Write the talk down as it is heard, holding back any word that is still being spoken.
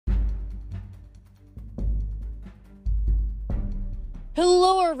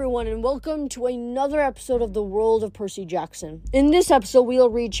Hello everyone and welcome to another episode of the World of Percy Jackson. In this episode we'll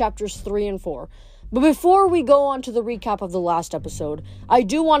read chapters 3 and 4. But before we go on to the recap of the last episode, I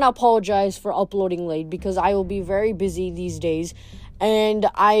do want to apologize for uploading late because I will be very busy these days and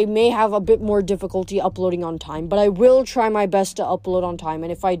I may have a bit more difficulty uploading on time, but I will try my best to upload on time,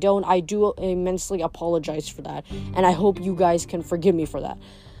 and if I don't, I do immensely apologize for that, and I hope you guys can forgive me for that.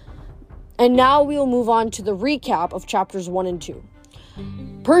 And now we'll move on to the recap of chapters 1 and 2.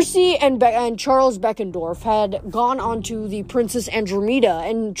 Percy and Charles Beckendorf had gone onto the Princess Andromeda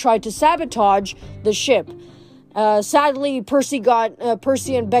and tried to sabotage the ship. Sadly, Percy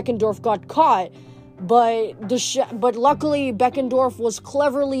and Beckendorf got caught, but luckily Beckendorf was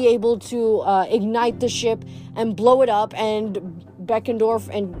cleverly able to ignite the ship and blow it up, and Beckendorf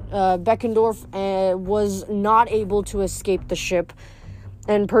was not able to escape the ship,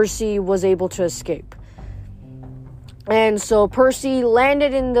 and Percy was able to escape. And so Percy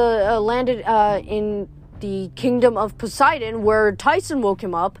landed in the kingdom of Poseidon, where Tyson woke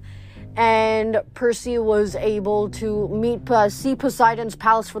him up, and Percy was able to see Poseidon's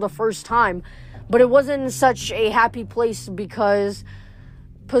palace for the first time. But it wasn't such a happy place because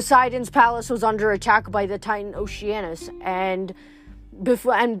Poseidon's palace was under attack by the Titan Oceanus, and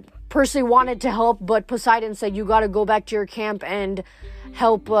Percy wanted to help, but Poseidon said, "You got to go back to your camp and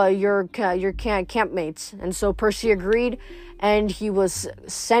help your campmates." And so Percy agreed, and he was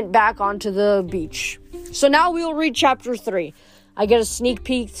sent back onto the beach. So now we'll read chapter 3. I get a sneak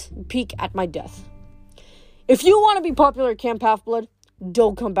peek at my death. If you want to be popular at Camp Half-Blood,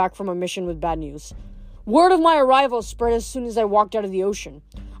 don't come back from a mission with bad news. Word of my arrival spread as soon as I walked out of the ocean.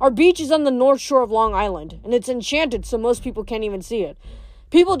 Our beach is on the north shore of Long Island, and it's enchanted so most people can't even see it.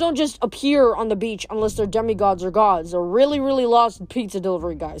 People don't just appear on the beach unless they're demigods or gods or really, really lost pizza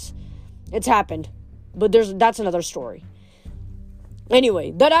delivery guys. It's happened, but that's another story.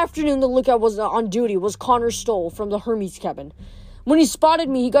 Anyway, that afternoon the lookout was on duty was Connor Stoll from the Hermes cabin. When he spotted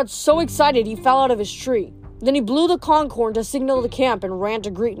me, he got so excited he fell out of his tree. Then he blew the conch horn to signal the camp and ran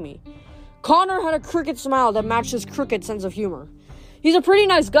to greet me. Connor had a crooked smile that matched his crooked sense of humor. He's a pretty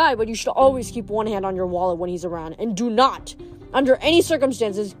nice guy, but you should always keep one hand on your wallet when he's around, and do not, under any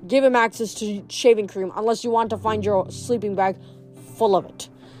circumstances, give him access to shaving cream unless you want to find your sleeping bag full of it.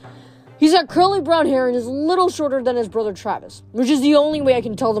 He's got curly brown hair and is a little shorter than his brother Travis, which is the only way I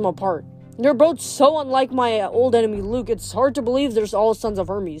can tell them apart. They're both so unlike my old enemy Luke, it's hard to believe they're all sons of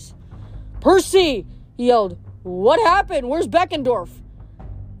Hermes. "Percy!" he yelled. "What happened? Where's Beckendorf?"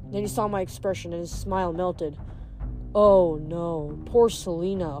 Then he saw my expression and his smile melted. Oh no, poor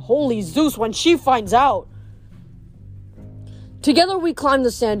Selena. Holy Zeus, when she finds out! Together we climbed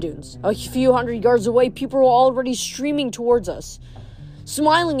the sand dunes. A few hundred yards away, people were already streaming towards us.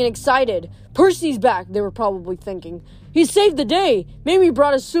 Smiling and excited. "Percy's back," they were probably thinking. "He saved the day. Maybe he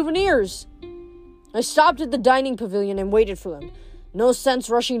brought us souvenirs." I stopped at the dining pavilion and waited for them. No sense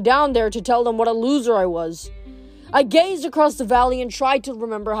rushing down there to tell them what a loser I was. I gazed across the valley and tried to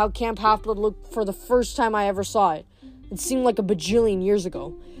remember how Camp Half-Blood looked for the first time I ever saw it. It seemed like a bajillion years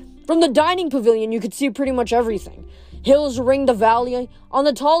ago. From the dining pavilion, you could see pretty much everything. Hills ringed the valley. On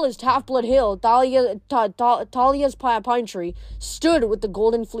the tallest Half-Blood hill, Thalia's pine tree stood with the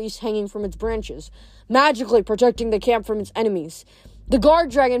golden fleece hanging from its branches, magically protecting the camp from its enemies. The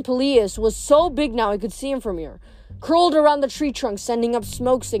guard dragon Peleus was so big now I could see him from here, curled around the tree trunk, sending up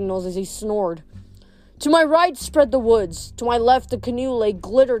smoke signals as he snored. To my right spread the woods. To my left, the canoe lake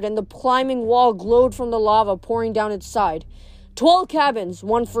glittered and the climbing wall glowed from the lava pouring down its side. 12 cabins,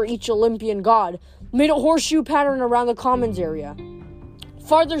 one for each Olympian god, made a horseshoe pattern around the commons area.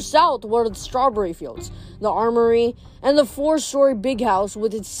 Farther south were the strawberry fields, the armory, and the 4-story big house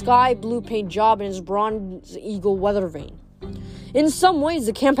with its sky blue paint job and its bronze eagle weather vane. In some ways,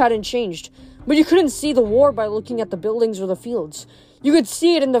 the camp hadn't changed, but you couldn't see the war by looking at the buildings or the fields. You could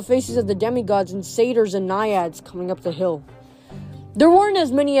see it in the faces of the demigods and satyrs and naiads coming up the hill. There weren't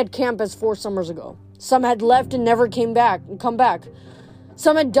as many at camp as 4 summers ago. Some had left and never come back.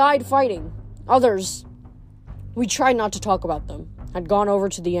 Some had died fighting. Others, we tried not to talk about them, had gone over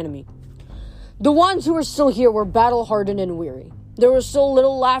to the enemy. The ones who were still here were battle-hardened and weary. There was so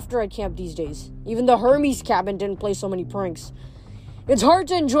little laughter at camp these days. Even the Hermes cabin didn't play so many pranks. It's hard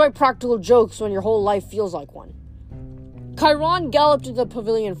to enjoy practical jokes when your whole life feels like one. Chiron galloped into the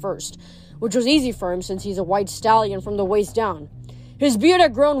pavilion first, which was easy for him since he's a white stallion from the waist down. His beard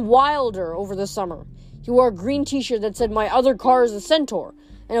had grown wilder over the summer. He wore a green t-shirt that said "My other car is a centaur,"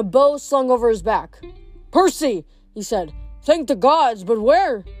 and a bow slung over his back. "Percy," he said. "Thank the gods, but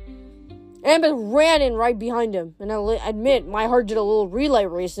where?" Annabeth ran in right behind him, and I'll admit my heart did a little relay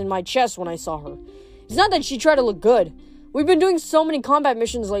race in my chest when I saw her. It's not that she tried to look good. We've been doing so many combat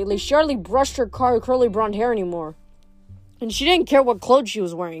missions lately, she hardly brushed her curly blonde hair anymore. And she didn't care what clothes she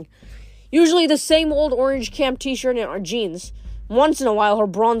was wearing. Usually the same old orange camp t-shirt and her jeans. Once in a while, her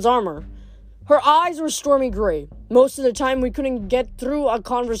bronze armor. Her eyes were stormy gray. Most of the time, we couldn't get through a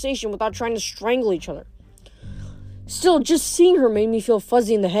conversation without trying to strangle each other. Still, just seeing her made me feel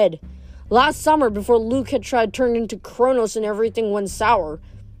fuzzy in the head. Last summer, before Luke had tried to turn into Kronos and everything went sour,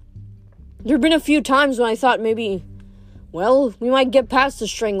 there had been a few times when I thought maybe, well, we might get past the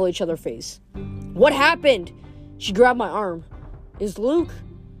strangle each other phase. What happened? She grabbed my arm. Is Luke?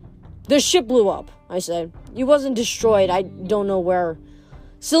 The ship blew up, I said. He wasn't destroyed. I don't know where.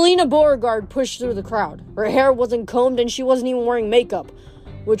 Selena Beauregard pushed through the crowd. Her hair wasn't combed and she wasn't even wearing makeup,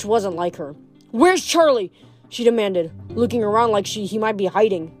 which wasn't like her. Where's Charlie? She demanded, looking around like he might be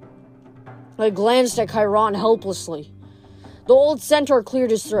hiding. I glanced at Chiron helplessly. The old centaur cleared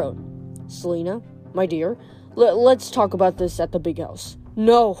his throat. Selena, my dear, let's talk about this at the big house.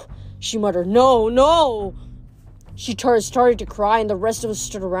 No, she muttered. No. She started to cry and the rest of us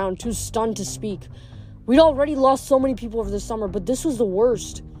stood around, too stunned to speak. We'd already lost so many people over the summer, but this was the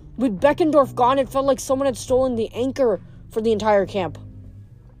worst. With Beckendorf gone, it felt like someone had stolen the anchor for the entire camp.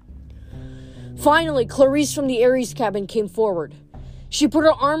 Finally, Clarice from the Ares cabin came forward. She put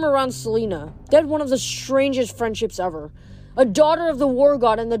her arm around Selena. They had one of the strangest friendships ever. A daughter of the war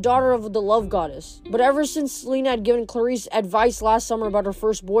god and the daughter of the love goddess. But ever since Selena had given Clarice advice last summer about her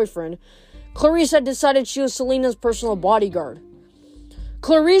first boyfriend, Clarice had decided she was Selena's personal bodyguard.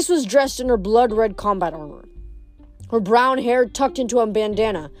 Clarice was dressed in her blood-red combat armor, her brown hair tucked into a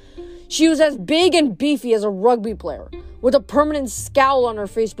bandana. She was as big and beefy as a rugby player, with a permanent scowl on her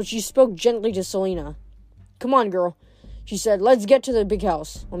face, but she spoke gently to Selena. Come on, girl, she said. Let's get to the big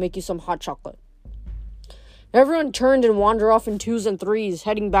house. I'll make you some hot chocolate. Everyone turned and wandered off in twos and threes,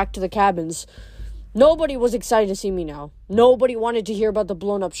 heading back to the cabins. Nobody was excited to see me now. Nobody wanted to hear about the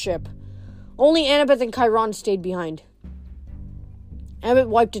blown-up ship. Only Annabeth and Chiron stayed behind. Annabeth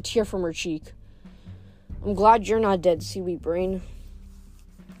wiped a tear from her cheek. I'm glad you're not dead, seaweed brain.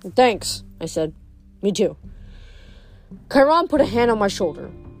 Thanks, I said. Me too. Chiron put a hand on my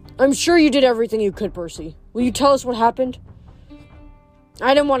shoulder. I'm sure you did everything you could, Percy. Will you tell us what happened?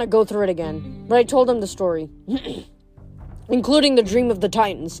 I didn't want to go through it again, but I told him the story, including the dream of the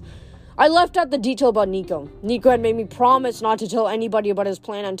Titans. I left out the detail about Nico. Nico had made me promise not to tell anybody about his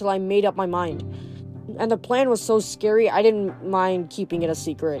plan until I made up my mind. And the plan was so scary, I didn't mind keeping it a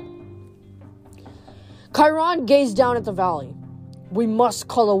secret. Chiron gazed down at the valley. We must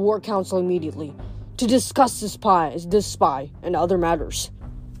call a war council immediately to discuss this spy and other matters.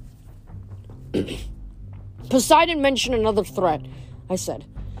 Poseidon mentioned another threat, I said.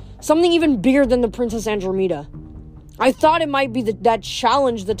 Something even bigger than the Princess Andromeda. I thought it might be that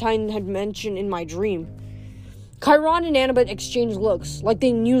challenge the Titan had mentioned in my dream. Chiron and Annabeth exchanged looks, like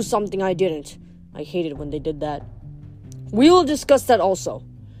they knew something I didn't. I hated when they did that. We will discuss that also,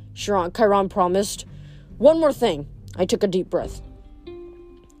 Chiron promised. One more thing. I took a deep breath.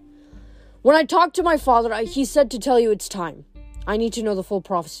 When I talked to my father, he said to tell you it's time. I need to know the full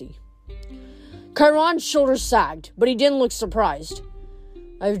prophecy. Chiron's shoulders sagged, but he didn't look surprised.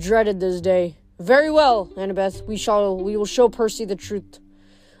 I've dreaded this day. Very well, Annabeth. We will show Percy the truth.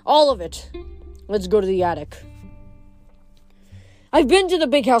 All of it. Let's go to the attic. I've been to the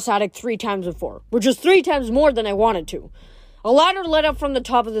big house attic 3 times before, which is 3 times more than I wanted to. A ladder led up from the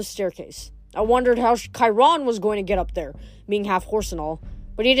top of the staircase. I wondered how Chiron was going to get up there, being half horse and all,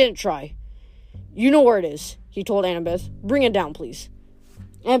 but he didn't try. You know where it is, he told Annabeth. Bring it down, please.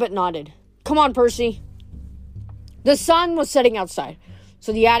 Annabeth nodded. Come on, Percy. The sun was setting outside,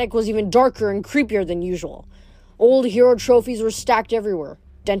 so the attic was even darker and creepier than usual. Old hero trophies were stacked everywhere.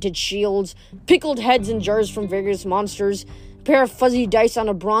 Dented shields, pickled heads in jars from various monsters, a pair of fuzzy dice on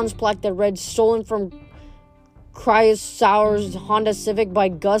a bronze plaque that read, stolen from Cryosauer's Honda Civic by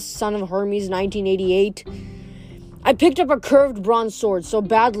Gus, son of Hermes, 1988. I picked up a curved bronze sword so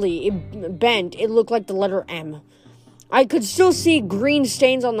badly it bent it looked like the letter M. I could still see green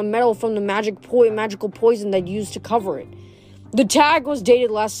stains on the metal from the magical poison they'd used to cover it. The tag was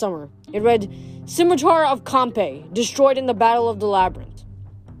dated last summer. It read, Scimitar of Pompeii, destroyed in the Battle of the Labyrinth.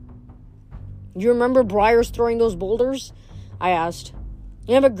 You remember Briars throwing those boulders? I asked.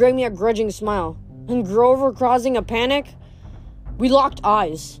 Annabeth gave me a grudging smile. And Grover causing a panic? We locked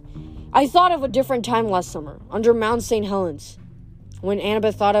eyes. I thought of a different time last summer, under Mount St. Helens, when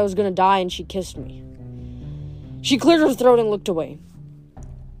Annabeth thought I was going to die and she kissed me. She cleared her throat and looked away.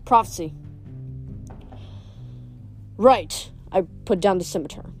 Prophecy. Right. I put down the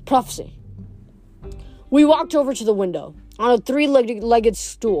scimitar. Prophecy. We walked over to the window. On a 3-legged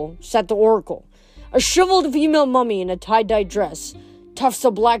stool sat the oracle, A shriveled female mummy in a tie-dye dress. Tufts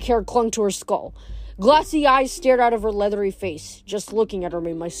of black hair clung to her skull. Glassy eyes stared out of her leathery face. Just looking at her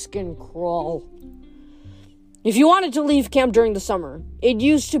made my skin crawl. If you wanted to leave camp during the summer, it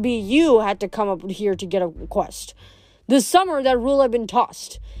used to be you had to come up here to get a quest. This summer, that rule had been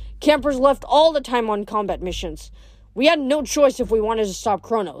tossed. Campers left all the time on combat missions. We had no choice if we wanted to stop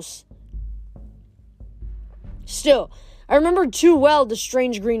Kronos. Still, I remember too well the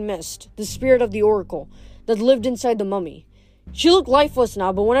strange green mist, the spirit of the oracle, that lived inside the mummy. She looked lifeless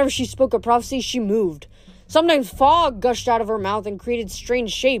now, but whenever she spoke a prophecy, she moved. Sometimes fog gushed out of her mouth and created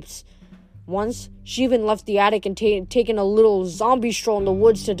strange shapes. Once, she even left the attic and taken a little zombie stroll in the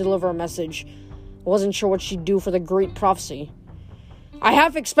woods to deliver a message. I wasn't sure what she'd do for the great prophecy. I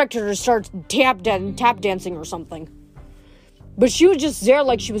half expected her to start tap dancing or something. But she was just there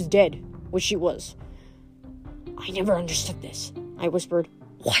like she was dead, which she was. I never understood this, I whispered.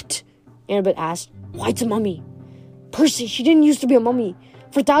 What? Annabeth asked. Why it's a mummy? Percy, she didn't used to be a mummy.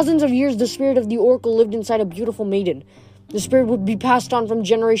 For thousands of years, the spirit of the oracle lived inside a beautiful maiden. The spirit would be passed on from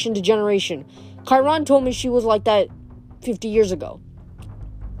generation to generation. Chiron told me she was like that 50 years ago.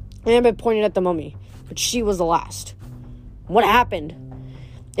 Annabeth pointed at the mummy, but she was the last. What happened?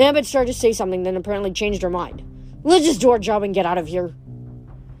 Annabeth started to say something, then apparently changed her mind. Let's just do our job and get out of here.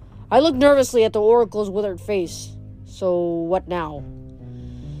 I looked nervously at the oracle's withered face. So, what now?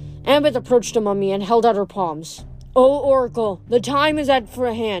 Annabeth approached the mummy and held out her palms. O oracle, the time is at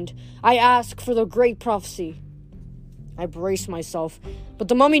hand. I ask for the great prophecy. I braced myself, but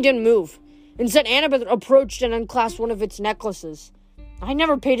the mummy didn't move. Instead, Annabeth approached and unclasped one of its necklaces. I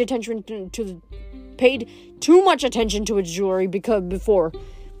never paid too much attention to its jewelry before.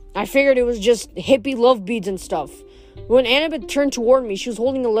 I figured it was just hippie love beads and stuff. When Annabeth turned toward me, she was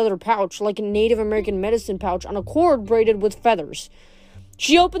holding a leather pouch, like a Native American medicine pouch, on a cord braided with feathers.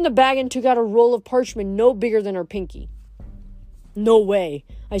 She opened the bag and took out a roll of parchment no bigger than her pinky. No way,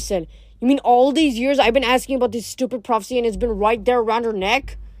 I said. You mean all these years I've been asking about this stupid prophecy and it's been right there around her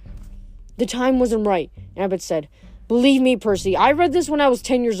neck? The time wasn't right, Annabeth said. Believe me, Percy, I read this when I was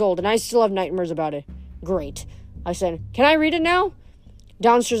 10 years old and I still have nightmares about it. Great, I said. Can I read it now?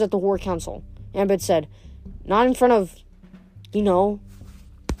 Downstairs at the War Council, Annabeth said. Not in front of,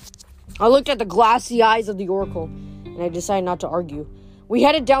 I looked at the glassy eyes of the oracle and I decided not to argue. We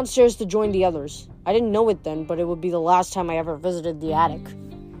headed downstairs to join the others. I didn't know it then, but it would be the last time I ever visited the attic.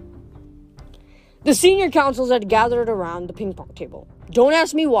 The senior councils had gathered around the ping pong table. Don't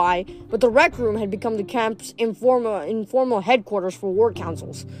ask me why, but the rec room had become the camp's informal headquarters for war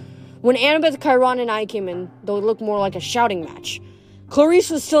councils. When Annabeth, Chiron, and I came in, though it looked more like a shouting match. Clarice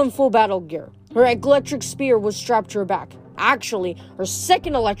was still in full battle gear. Her electric spear was strapped to her back. Actually, her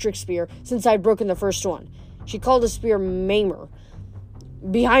second electric spear since I'd broken the first one. She called the spear Maimer.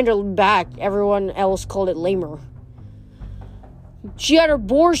 Behind her back, everyone else called it Lamer. She had her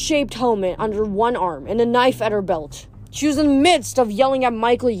boar-shaped helmet under one arm and a knife at her belt. She was in the midst of yelling at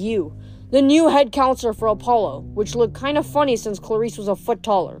Michael Yu, the new head counselor for Apollo, which looked kind of funny since Clarice was a foot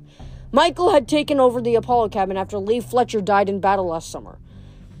taller. Michael had taken over the Apollo cabin after Lee Fletcher died in battle last summer.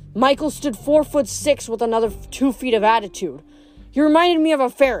 Michael stood 4'6" with another 2 feet of attitude. He reminded me of a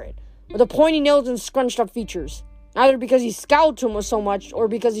ferret, with a pointy nose and scrunched up features. Either because he scowled to him so much, or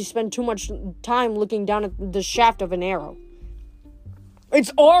because he spent too much time looking down at the shaft of an arrow.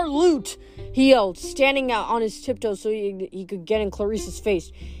 It's our loot, he yelled, standing out on his tiptoes so he could get in Clarice's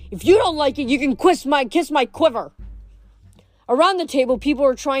face. If you don't like it, you can kiss my quiver. Around the table, people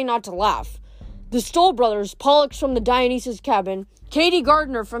were trying not to laugh. The Stoll brothers, Pollux from the Dionysus cabin, Katie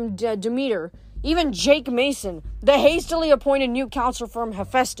Gardner from Demeter, even Jake Mason, the hastily appointed new counselor from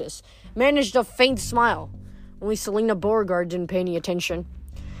Hephaestus, managed a faint smile. Only Selena Beauregard didn't pay any attention.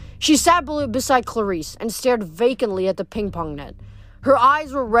 She sat beside Clarice and stared vacantly at the ping-pong net. Her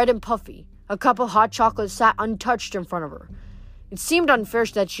eyes were red and puffy. A cup of hot chocolate sat untouched in front of her. It seemed unfair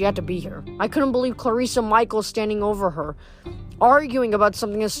that she had to be here. I couldn't believe Clarice and Michael standing over her, arguing about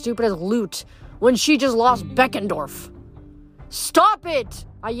something as stupid as loot, when she just lost Beckendorf. Stop it!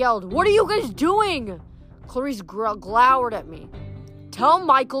 I yelled. What are you guys doing? Clarice glowered at me. Tell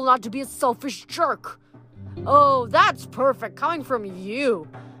Michael not to be a selfish jerk. Oh, that's perfect, coming from you,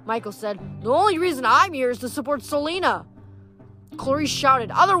 Michael said. The only reason I'm here is to support Selena. Clarice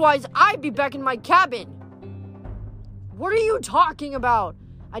shouted, otherwise I'd be back in my cabin. What are you talking about?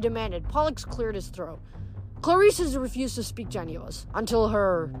 I demanded. Pollux cleared his throat. Clarice has refused to speak to any of us until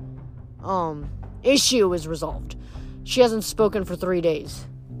her, issue is resolved. She hasn't spoken for 3 days.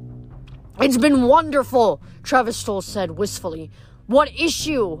 It's been wonderful, Travis Stoll said wistfully. What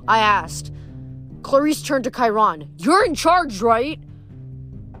issue? I asked. Clarice turned to Chiron. You're in charge, right?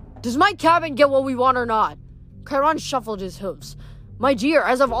 Does my cabin get what we want or not? Chiron shuffled his hooves. My dear,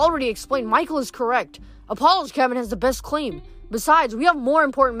 as I've already explained, Michael is correct. Apollo's cabin has the best claim. Besides, we have more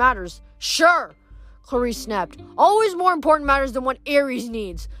important matters. Sure, Clarice snapped. Always more important matters than what Ares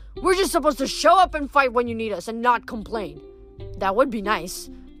needs. We're just supposed to show up and fight when you need us and not complain. That would be nice,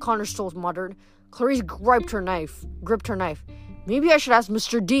 Connor Stoll muttered. Clarice gripped her knife. Maybe I should ask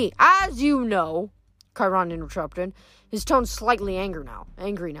Mr. D. As you know, Chiron interrupted, his tone slightly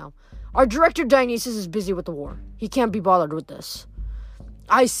angry now. Our director Dionysus is busy with the war. He can't be bothered with this.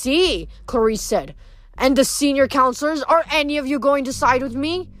 I see, Clarice said. And the senior counselors, are any of you going to side with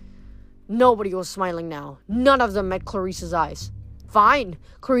me? Nobody was smiling now. None of them met Clarice's eyes. Fine,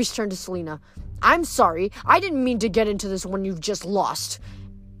 Clarice turned to Selena. I'm sorry, I didn't mean to get into this when you've just lost.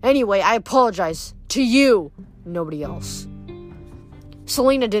 Anyway, I apologize. To you, nobody else.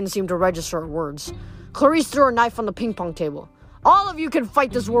 Selena didn't seem to register her words. Clarice threw her knife on the ping pong table. All of you can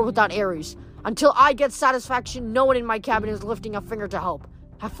fight this war without Ares. Until I get satisfaction, no one in my cabin is lifting a finger to help.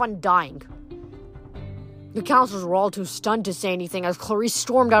 Have fun dying. The counselors were all too stunned to say anything as Clarice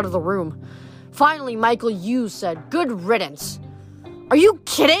stormed out of the room. Finally, Michael Yu said, Good riddance. Are you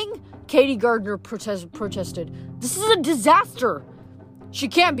kidding? Katie Gardner protested. This is a disaster. She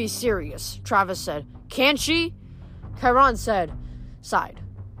can't be serious, Travis said. Can't she? Chiron sighed.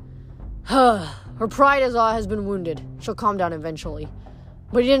 Her pride has been wounded. She'll calm down eventually.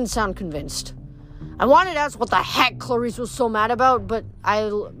 But he didn't sound convinced. I wanted to ask what the heck Clarice was so mad about, but I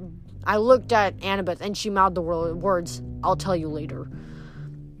looked at Annabeth and she mouthed the words, I'll tell you later.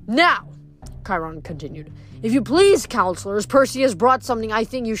 Now, Chiron continued, if you please, counselors, Percy has brought something I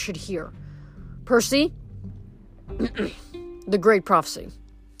think you should hear. Percy? The Great Prophecy.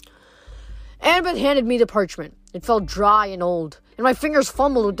 Annabeth handed me the parchment. It felt dry and old, and my fingers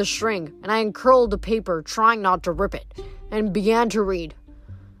fumbled with the string, and I uncurled the paper, trying not to rip it, and began to read.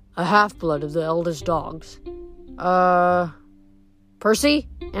 A half-blood of the eldest dogs. Percy?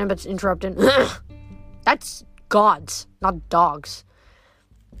 Annabeth interrupted. That's gods, not dogs.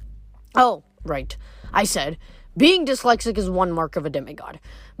 Oh, right, I said. Being dyslexic is one mark of a demigod,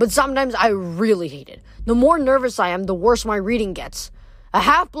 but sometimes I really hate it. The more nervous I am, the worse my reading gets. A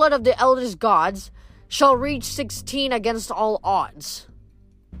half-blood of the eldest gods shall reach 16 against all odds.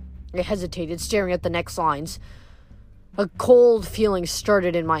 I hesitated, staring at the next lines. A cold feeling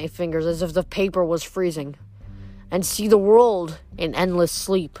started in my fingers as if the paper was freezing. And see the world in endless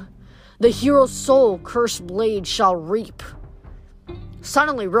sleep. The hero's soul cursed blade shall reap.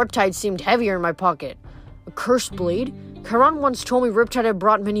 Suddenly, Riptide seemed heavier in my pocket. A cursed blade? Chiron once told me Riptide had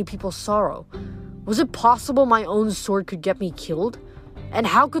brought many people sorrow. Was it possible my own sword could get me killed? And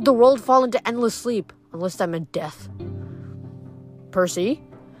how could the world fall into endless sleep, unless that meant death? Percy,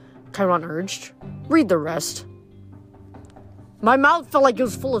 Chiron urged, read the rest. My mouth felt like it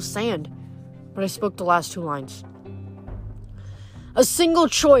was full of sand, but I spoke the last two lines. A single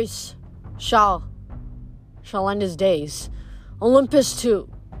choice shall end his days. Olympus to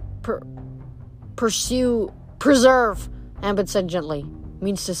preserve, Ambit said gently,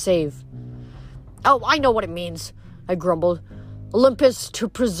 means to save. Oh, I know what it means, I grumbled. Olympus to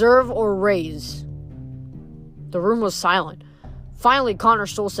preserve or raise. The room was silent. Finally, Connor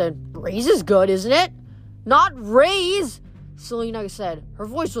Stoll said, Raise is good, isn't it? Not raise, Selena said. Her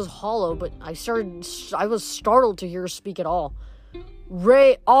voice was hollow, but I was startled to hear her speak at all.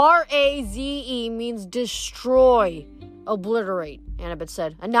 R-A-Z-E means destroy. Obliterate, Annabeth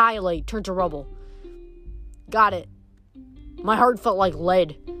said. Annihilate, turn to rubble. Got it. My heart felt like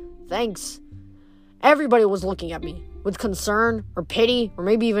lead. Thanks. Everybody was looking at me, with concern, or pity, or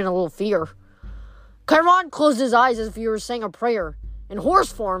maybe even a little fear. Chiron closed his eyes as if he were saying a prayer. In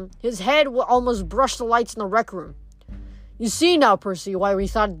horse form, his head almost brushed the lights in the rec room. You see now, Percy, why we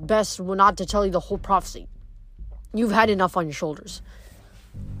thought best not to tell you the whole prophecy. You've had enough on your shoulders.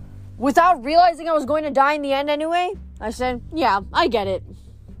 Without realizing I was going to die in the end anyway, I said, yeah, I get it.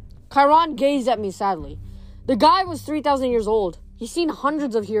 Chiron gazed at me sadly. The guy was 3,000 years old. He's seen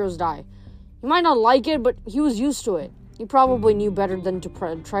hundreds of heroes die. He might not like it, but he was used to it. He probably knew better than to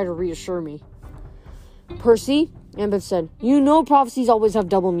try to reassure me. Percy, Ambit said, you know prophecies always have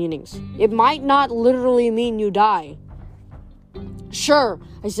double meanings. It might not literally mean you die. Sure,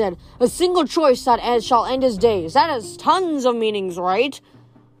 I said, a single choice that shall end his days. That has tons of meanings, right?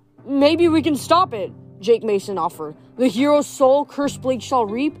 Maybe we can stop it, Jake Mason offered. The hero's soul, cursed blade shall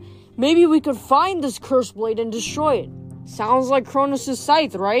reap. Maybe we could find this cursed blade and destroy it. Sounds like Kronos'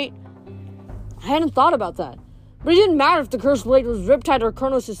 scythe, right? I hadn't thought about that. But it didn't matter if the cursed blade was Riptide or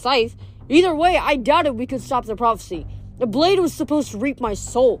Kronos' scythe. Either way, I doubted we could stop the prophecy. The blade was supposed to reap my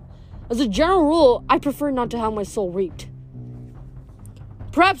soul. As a general rule, I prefer not to have my soul reaped.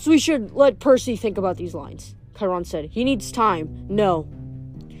 Perhaps we should let Percy think about these lines, Chiron said. He needs time. No.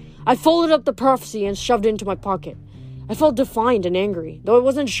 I folded up the prophecy and shoved it into my pocket. I felt defiant and angry, though I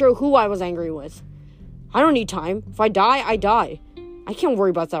wasn't sure who I was angry with. I don't need time. If I die, I die. I can't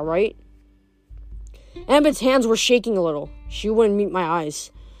worry about that, right? Annabeth's hands were shaking a little. She wouldn't meet my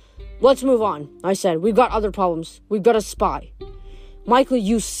eyes. Let's move on, I said. We've got other problems. We've got a spy. Michael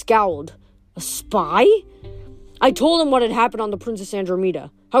Yu scowled. A spy? I told him what had happened on the Princess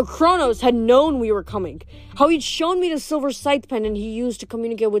Andromeda. How Kronos had known we were coming. How he'd shown me the silver scythe pendant he used to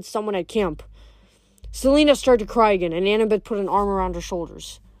communicate with someone at camp. Selena started to cry again, and Annabeth put an arm around her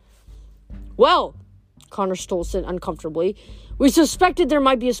shoulders. Well, Connor Stoll said uncomfortably, we suspected there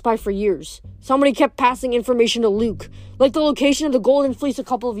might be a spy for years. Somebody kept passing information to Luke, like the location of the Golden Fleece a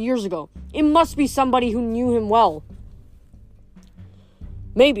couple of years ago. It must be somebody who knew him well.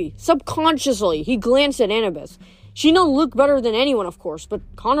 Maybe. Subconsciously, he glanced at Annabeth. She knew Luke better than anyone, of course, but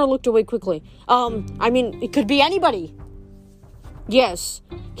Connor looked away quickly. It could be anybody. Yes.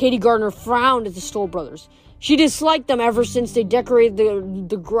 Katie Gardner frowned at the Stoll brothers. She disliked them ever since they decorated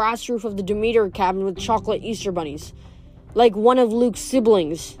the grass roof of the Demeter cabin with chocolate Easter bunnies. Like one of Luke's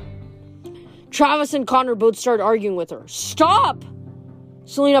siblings. Travis and Connor both started arguing with her. Stop!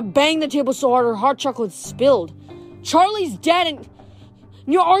 Selena banged the table so hard her hot chocolate spilled. Charlie's dead and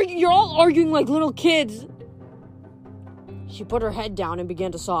you're all arguing like little kids. She put her head down and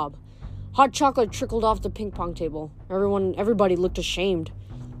began to sob. Hot chocolate trickled off the ping pong table. Everybody looked ashamed.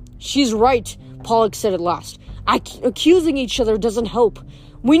 She's right, Pollock said at last. Accusing each other doesn't help.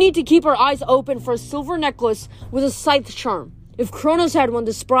 We need to keep our eyes open for a silver necklace with a scythe charm. If Kronos had one,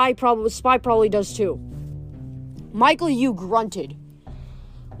 the spy probably does too. Michael Yu grunted.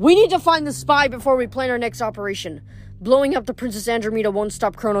 We need to find the spy before we plan our next operation. Blowing up the Princess Andromeda won't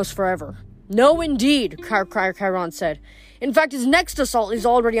stop Kronos forever. No, indeed, Chiron said. In fact, his next assault is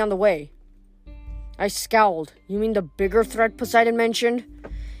already on the way. I scowled. You mean the bigger threat Poseidon mentioned?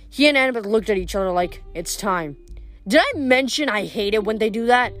 He and Annabeth looked at each other like, it's time. Did I mention I hate it when they do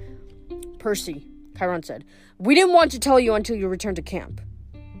that? Percy, Chiron said. We didn't want to tell you until you returned to camp.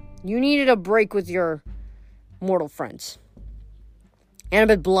 You needed a break with your mortal friends.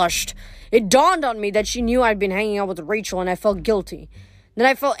 Annabeth blushed. It dawned on me that she knew I'd been hanging out with Rachel and I felt guilty. Then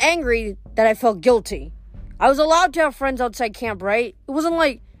I felt angry that I felt guilty. I was allowed to have friends outside camp, right? It wasn't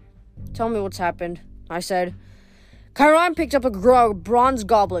like, tell me what's happened, I said. Chiron picked up a bronze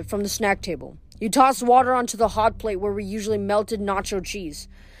goblet from the snack table. He tossed water onto the hot plate where we usually melted nacho cheese.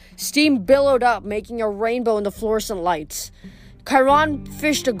 Steam billowed up, making a rainbow in the fluorescent lights. Chiron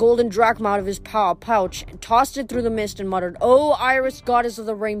fished a golden drachma out of his pouch and tossed it through the mist and muttered, "Oh, Iris, goddess of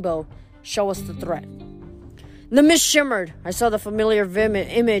the rainbow, show us the threat." The mist shimmered. I saw the familiar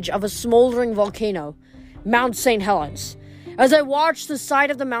image of a smoldering volcano, Mount St. Helens. As I watched, the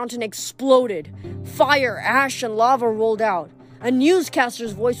side of the mountain exploded. Fire, ash, and lava rolled out. A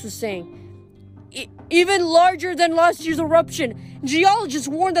newscaster's voice was saying, even larger than last year's eruption. Geologists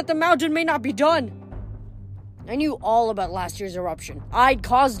warned that the mountain may not be done. I knew all about last year's eruption. I'd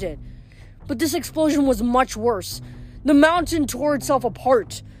caused it. But this explosion was much worse. The mountain tore itself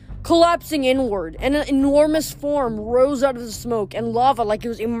apart, collapsing inward, and an enormous form rose out of the smoke and lava like it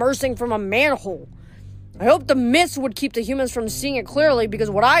was emerging from a manhole. I hoped the mist would keep the humans from seeing it clearly, because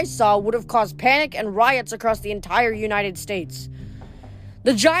what I saw would have caused panic and riots across the entire United States.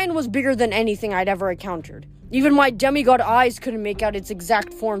 The giant was bigger than anything I'd ever encountered. Even my demigod eyes couldn't make out its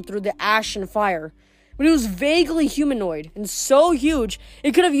exact form through the ash and fire. But it was vaguely humanoid, and so huge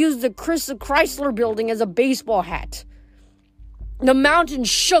it could have used the Chrysler building as a baseball hat. The mountain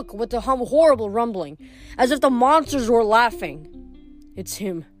shook with a horrible rumbling, as if the monsters were laughing. It's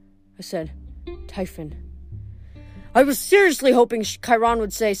him, I said. Typhon. I was seriously hoping Chiron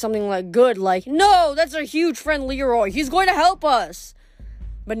would say something like, no, that's our huge friend Leroy. He's going to help us.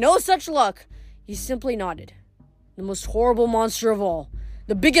 But no such luck. He simply nodded. The most horrible monster of all.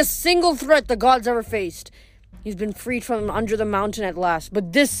 The biggest single threat the gods ever faced. He's been freed from under the mountain at last,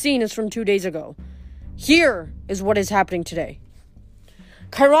 but this scene is from 2 days ago. Here is what is happening today.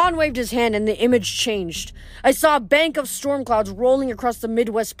 Chiron waved his hand and the image changed. I saw a bank of storm clouds rolling across the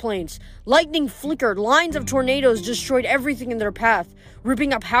Midwest plains. Lightning flickered. Lines of tornadoes destroyed everything in their path,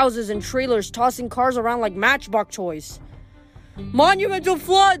 ripping up houses and trailers, tossing cars around like matchbox toys. Monumental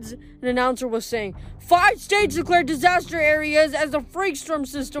floods, an announcer was saying. 5 states declared disaster areas as the freak storm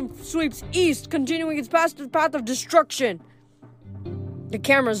system sweeps east, continuing its path of destruction. The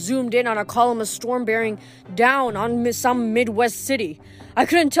camera zoomed in on a column of storm bearing down on some Midwest city. I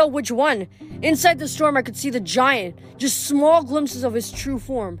couldn't tell which one. Inside the storm, I could see the giant, just small glimpses of his true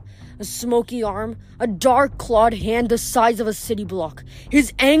form. A smoky arm, a dark clawed hand the size of a city block.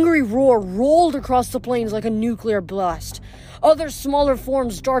 His angry roar rolled across the plains like a nuclear blast. Other smaller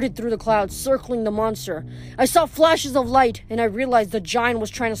forms darted through the clouds, circling the monster. I saw flashes of light, and I realized the giant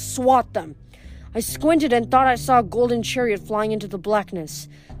was trying to swat them. I squinted and thought I saw a golden chariot flying into the blackness.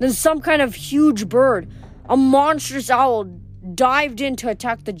 Then some kind of huge bird, a monstrous owl, dived in to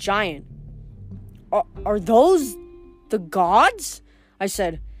attack the giant. Are those the gods? I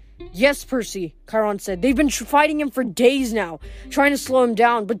said. Yes, Percy, Chiron said. They've been fighting him for days now, trying to slow him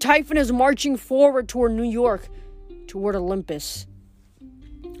down, but Typhon is marching forward toward New York, toward Olympus.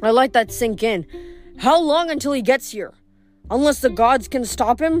 I let that sink in. How long until he gets here? Unless the gods can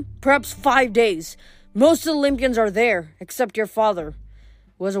stop him, perhaps 5 days. Most Olympians are there, except your father,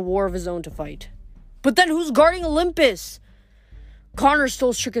 who has a war of his own to fight. But then who's guarding Olympus? Connor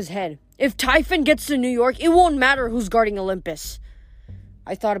still shook his head. If Typhon gets to New York, it won't matter who's guarding Olympus.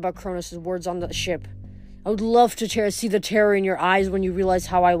 I thought about Kronos' words on the ship. I would love to see the terror in your eyes when you realize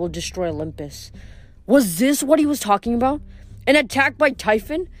how I will destroy Olympus. Was this what he was talking about? An attack by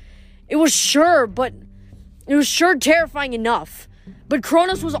Typhon? It was sure terrifying enough. But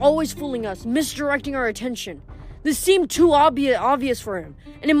Kronos was always fooling us, misdirecting our attention. This seemed too obvious for him.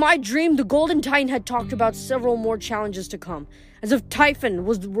 And in my dream, the Golden Titan had talked about several more challenges to come, as if Typhon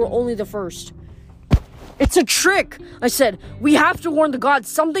were only the first. It's a trick, I said. We have to warn the gods.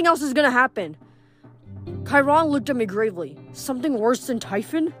 Something else is going to happen. Chiron looked at me gravely. Something worse than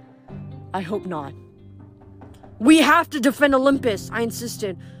Typhon? I hope not. We have to defend Olympus, I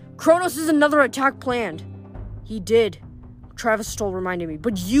insisted. Kronos is another attack planned. He did, Travis Stoll reminded me,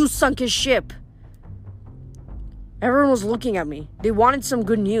 but you sunk his ship. Everyone was looking at me. They wanted some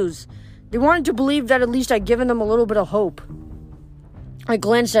good news. They wanted to believe that at least I'd given them a little bit of hope. I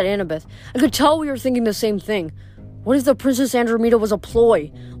glanced at Annabeth. I could tell we were thinking the same thing. What if the Princess Andromeda was a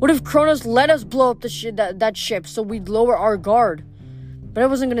ploy? What if Kronos let us blow up that ship so we'd lower our guard? But I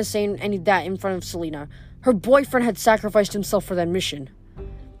wasn't going to say any of that in front of Selena. Her boyfriend had sacrificed himself for that mission.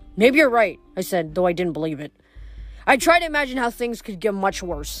 Maybe you're right, I said, though I didn't believe it. I tried to imagine how things could get much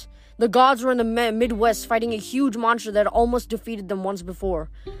worse. The gods were in the Midwest fighting a huge monster that almost defeated them once before.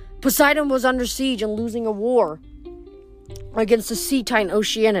 Poseidon was under siege and losing a war against the sea titan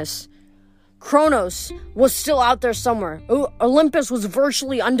Oceanus. Kronos was still out there somewhere. Olympus was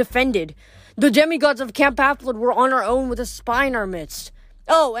virtually undefended. The demigods of Camp Athlid were on our own with a spy in our midst.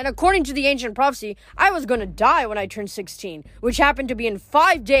 Oh, and according to the ancient prophecy, I was going to die when I turned 16, which happened to be in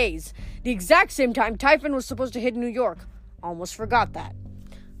 5 days, the exact same time Typhon was supposed to hit New York. Almost forgot that.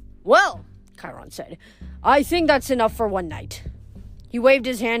 Well, Chiron said, I think that's enough for one night. He waved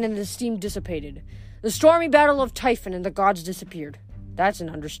his hand and the steam dissipated. The stormy battle of Typhon and the gods disappeared. That's an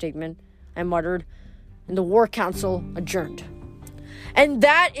understatement, I muttered, and the war council adjourned. And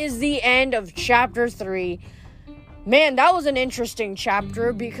that is the end of chapter 3. Man, that was an interesting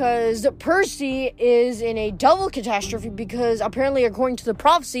chapter because Percy is in a double catastrophe because apparently, according to the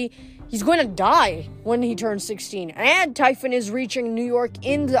prophecy, he's going to die when he turns 16. And Typhon is reaching New York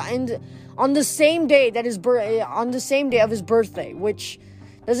on the same day of his birthday, which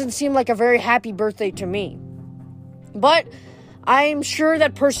doesn't seem like a very happy birthday to me. But I'm sure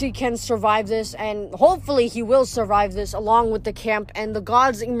that Percy can survive this, and hopefully he will survive this along with the camp, and the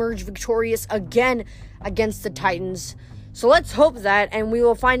gods emerge victorious again against the Titans. So let's hope that, and we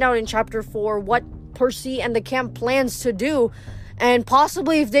will find out in chapter 4 what Percy and the camp plans to do, and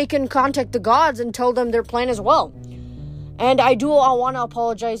possibly if they can contact the gods and tell them their plan as well. And I want to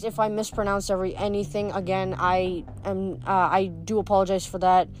apologize if I mispronounce anything again. I do apologize for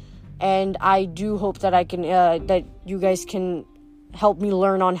that, and I do hope that I can that you guys can help me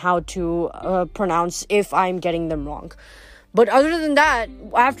learn on how to pronounce if I'm getting them wrong. But other than that,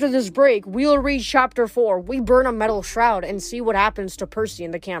 after this break, we'll read chapter 4. We burn a metal shroud and see what happens to Percy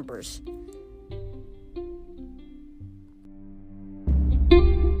and the campers.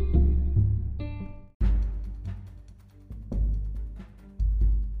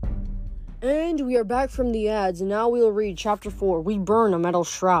 And we are back from the ads, and now we'll read chapter 4. We burn a metal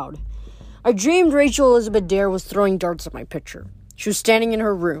shroud. I dreamed Rachel Elizabeth Dare was throwing darts at my picture. She was standing in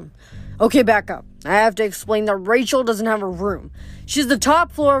her room. Okay, back up. I have to explain that Rachel doesn't have a room. She's the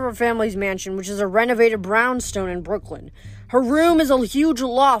top floor of her family's mansion, which is a renovated brownstone in Brooklyn. Her room is a huge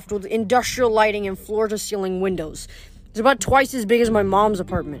loft with industrial lighting and floor-to-ceiling windows. It's about twice as big as my mom's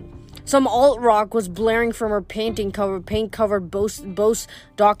apartment. Some alt-rock was blaring from her paint-covered Bose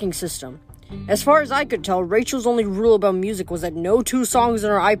docking system. As far as I could tell, Rachel's only rule about music was that no two songs on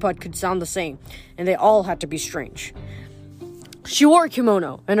her iPod could sound the same, and they all had to be strange. She wore a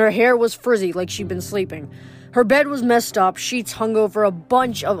kimono, and her hair was frizzy like she'd been sleeping. Her bed was messed up, sheets hung over a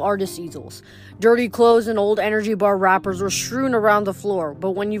bunch of artist easels. Dirty clothes and old energy bar wrappers were strewn around the floor,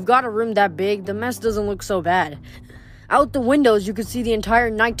 but when you've got a room that big, the mess doesn't look so bad. Out the windows, you could see the entire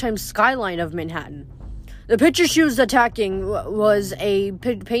nighttime skyline of Manhattan. The picture she was attacking was a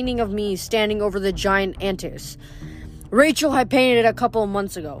painting of me standing over the giant antis. Rachel had painted it a couple of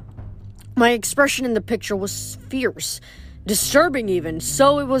months ago. My expression in the picture was fierce, disturbing even,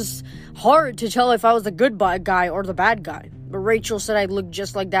 so it was hard to tell if I was the good guy or the bad guy. But Rachel said I looked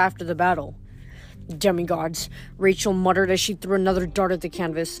just like that after the battle. Demigods, Rachel muttered as she threw another dart at the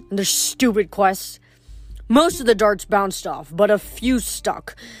canvas, and their stupid quests. Most of the darts bounced off, but a few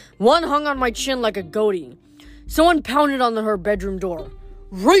stuck. One hung on my chin like a goatee. Someone pounded on her bedroom door.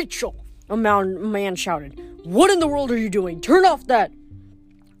 "Rachel!" a man shouted. "What in the world are you doing? Turn off that!"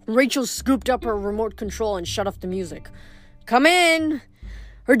 Rachel scooped up her remote control and shut off the music. "Come in!"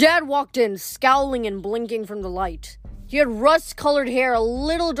 Her dad walked in, scowling and blinking from the light. He had rust-colored hair a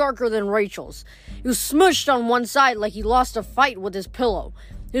little darker than Rachel's. He was smushed on one side like he lost a fight with his pillow.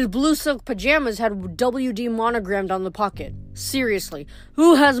 His blue silk pajamas had WD monogrammed on the pocket. Seriously,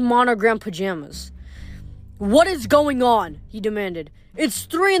 who has monogrammed pajamas? "What is going on?" he demanded. "It's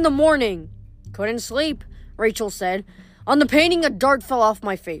 3 a.m. "Couldn't sleep," Rachel said. "On the painting, a dart fell off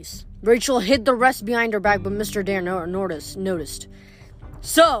my face." Rachel hid the rest behind her back, but Mr. Dare noticed.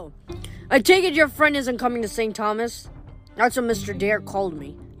 "So, I take it your friend isn't coming to St. Thomas?" That's what Mr. Dare called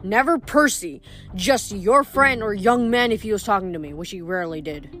me. Never Percy, just your friend or young man if he was talking to me, which he rarely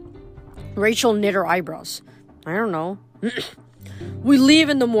did. Rachel knit her eyebrows. "I don't know." "We leave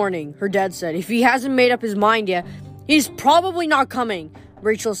in the morning," her dad said. "If he hasn't made up his mind yet, he's probably not coming,"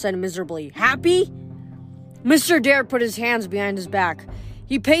 Rachel said miserably. "Happy?" Mr. Dare put his hands behind his back.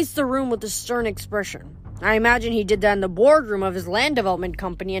 He paced the room with a stern expression. I imagine he did that in the boardroom of his land development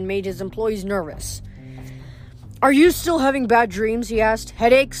company and made his employees nervous. "Are you still having bad dreams?" he asked.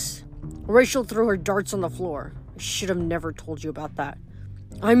 "Headaches?" Rachel threw her darts on the floor. "I should have never told you about that."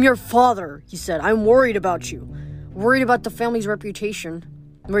 "I'm your father," he said. "I'm worried about you." "Worried about the family's reputation,"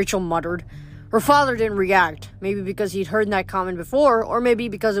 Rachel muttered. Her father didn't react, maybe because he'd heard that comment before, or maybe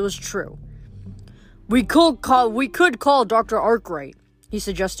because it was true. We could call Dr. Arkwright," he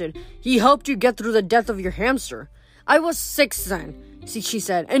suggested. "He helped you get through the death of your hamster." "I was 6 then," she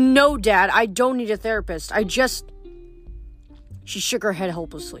said. "And no, Dad, I don't need a therapist. She shook her head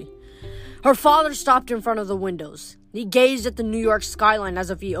helplessly. Her father stopped in front of the windows. He gazed at the New York skyline as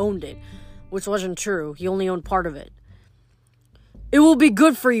if he owned it, which wasn't true. He only owned part of it. "It will be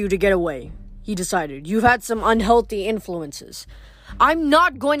good for you to get away," he decided. "You've had some unhealthy influences." "I'm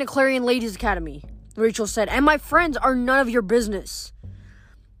not going to Clarion Ladies Academy," Rachel said, "and my friends are none of your business."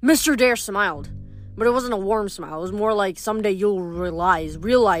 Mr. Dare smiled, but it wasn't a warm smile. It was more like, "Someday you'll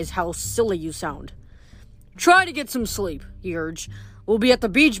realize how silly you sound." "Try to get some sleep," he urged. "We'll be at the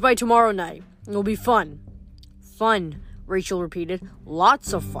beach by tomorrow night. It'll be fun." "Fun," Rachel repeated.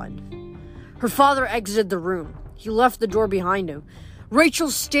 "Lots of fun." Her father exited the room. He left the door behind him. Rachel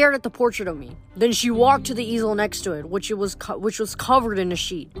stared at the portrait of me. Then she walked to the easel next to it, which was covered in a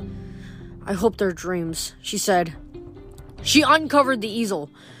sheet. "I hope they're dreams," she said. She uncovered the easel.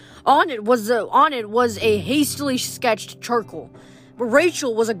 On it was a hastily sketched charcoal. But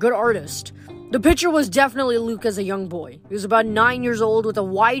Rachel was a good artist. The picture was definitely Luke as a young boy. He was about 9 years old with a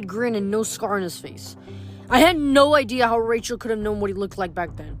wide grin and no scar on his face. I had no idea how Rachel could have known what he looked like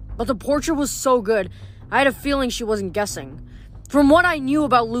back then. But the portrait was so good, I had a feeling she wasn't guessing. From what I knew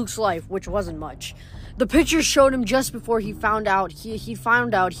about Luke's life, which wasn't much, the picture showed him just before he found out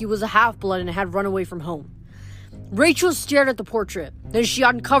he was a half-blood and had run away from home. Rachel stared at the portrait. Then she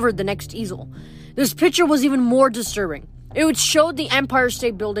uncovered the next easel. This picture was even more disturbing. It showed the Empire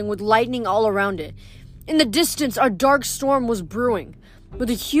State Building with lightning all around it. In the distance, a dark storm was brewing, with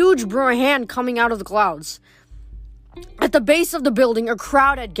a huge hand coming out of the clouds. At the base of the building, a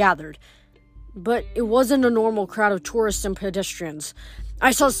crowd had gathered. But it wasn't a normal crowd of tourists and pedestrians.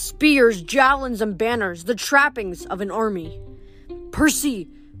 I saw spears, javelins, and banners, the trappings of an army. "Percy,"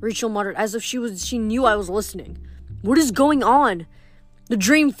 Rachel muttered, as if she knew I was listening. "What is going on?" The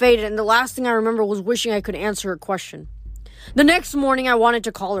dream faded, and the last thing I remember was wishing I could answer her question. The next morning, I wanted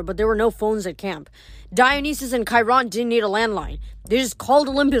to call her, but there were no phones at camp. Dionysus and Chiron didn't need a landline. They just called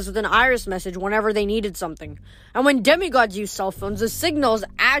Olympus with an iris message whenever they needed something. And when demigods use cell phones, the signals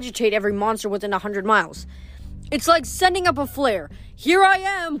agitate every monster within 100 miles. It's like sending up a flare. "Here I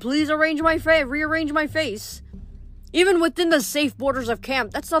am, please rearrange my face." Even within the safe borders of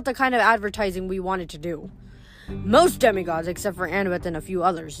camp, that's not the kind of advertising we wanted to do. Most demigods, except for Annabeth and a few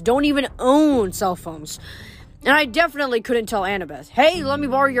others, don't even own cell phones. And I definitely couldn't tell Annabeth, "Hey, let me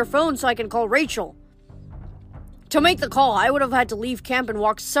borrow your phone so I can call Rachel." To make the call, I would have had to leave camp and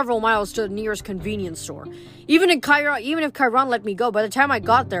walk several miles to the nearest convenience store. Even if Chiron let me go, by the time I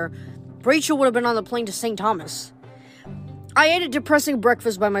got there, Rachel would have been on the plane to St. Thomas. I ate a depressing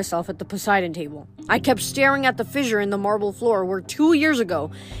breakfast by myself at the Poseidon table. I kept staring at the fissure in the marble floor where 2 years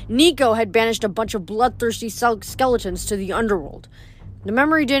ago, Nico had banished a bunch of bloodthirsty skeletons to the underworld. The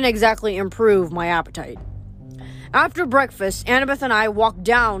memory didn't exactly improve my appetite. After breakfast, Annabeth and I walked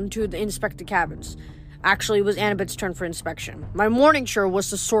down to inspect the cabins. Actually, it was Annabeth's turn for inspection. My morning chore was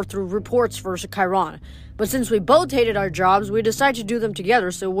to sort through reports for Chiron, but since we both hated our jobs, we decided to do them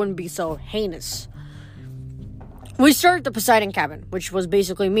together so it wouldn't be so heinous. We started at the Poseidon cabin, which was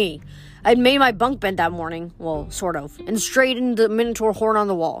basically me. I'd made my bunk bed that morning, well, sort of, and straightened the Minotaur horn on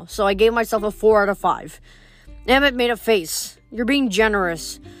the wall, so I gave myself a 4 out of 5. Annabeth made a face. You're being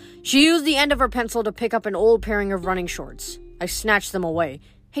generous. She used the end of her pencil to pick up an old pairing of running shorts. I snatched them away.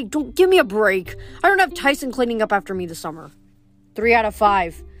 Hey, don't give me a break. I don't have Tyson cleaning up after me this summer. 3 out of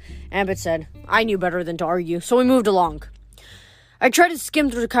 5, Ambit said. I knew better than to argue, so we moved along. I tried to skim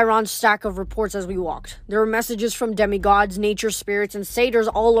through Chiron's stack of reports as we walked. There were messages from demigods, nature spirits, and satyrs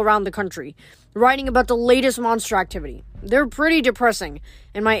all around the country, writing about the latest monster activity. They were pretty depressing,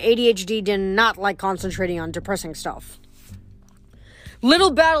 and my ADHD did not like concentrating on depressing stuff.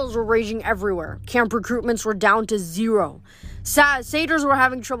 Little battles were raging everywhere. Camp recruitments were down to 0. Satyrs were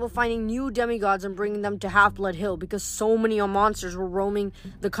having trouble finding new demigods and bringing them to Half-Blood Hill because so many monsters were roaming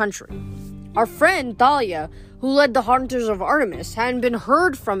the country. Our friend Thalia, who led the Hunters of Artemis, hadn't been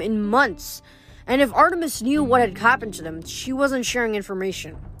heard from in months, and if Artemis knew what had happened to them, she wasn't sharing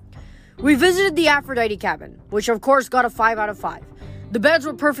information. We visited the Aphrodite cabin, which of course got a 5 out of 5. The beds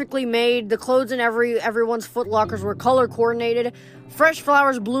were perfectly made, the clothes in everyone's footlockers were color coordinated, fresh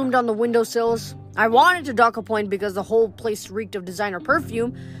flowers bloomed on the windowsills. I wanted to dock a point because the whole place reeked of designer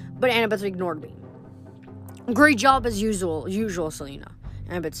perfume, but Annabeth ignored me. Great job as usual, Selena,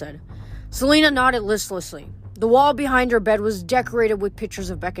 Annabeth said. Selena nodded listlessly. The wall behind her bed was decorated with pictures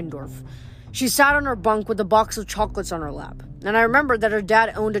of Beckendorf. She sat on her bunk with a box of chocolates on her lap, and I remembered that her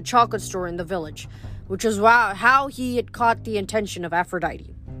dad owned a chocolate store in the village, which is how he had caught the attention of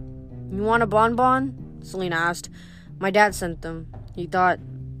Aphrodite. You want a bonbon? Selena asked. My dad sent them. He thought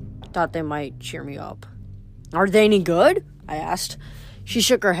they might cheer me up. Are they any good? I asked. She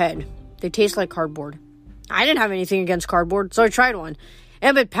shook her head. They taste like cardboard. I didn't have anything against cardboard, so I tried one.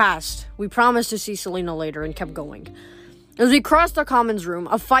 Emmett passed. We promised to see Selena later and kept going. As we crossed the commons room,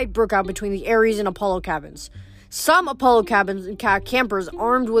 a fight broke out between the Ares and Apollo cabins. Some Apollo campers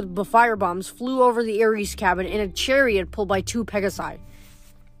armed with firebombs flew over the Ares cabin in a chariot pulled by 2 Pegasi.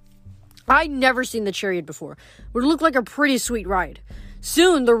 I'd never seen the chariot before, but it looked like a pretty sweet ride.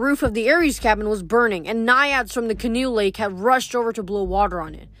 Soon, the roof of the Ares cabin was burning, and naiads from the canoe lake had rushed over to blow water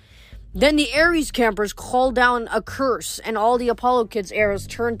on it. Then the Ares campers called down a curse, and all the Apollo kids' arrows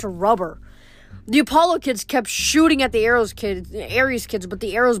turned to rubber. The Apollo kids kept shooting at the Ares kids, but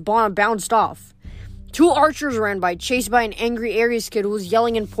the arrows bounced off. 2 archers ran by, chased by an angry Ares kid who was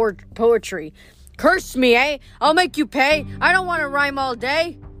yelling in poetry. Curse me, eh? I'll make you pay. I don't want to rhyme all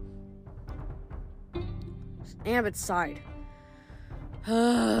day. Ambit sighed.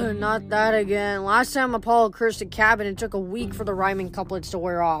 Not that again. Last time Apollo cursed a cabin, it took a week for the rhyming couplets to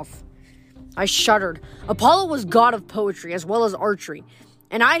wear off. I shuddered. Apollo was god of poetry as well as archery,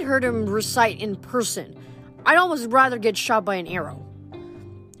 and I'd heard him recite in person. I'd almost rather get shot by an arrow.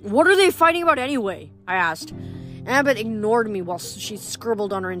 What are they fighting about anyway? I asked. Ambit ignored me while she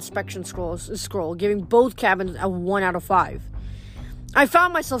scribbled on her inspection scroll, giving both cabins a 1 out of 5. I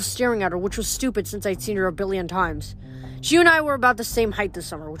found myself staring at her, which was stupid since I'd seen her a billion times. She and I were about the same height this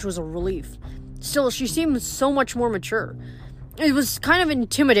summer, which was a relief. Still, she seemed so much more mature. It was kind of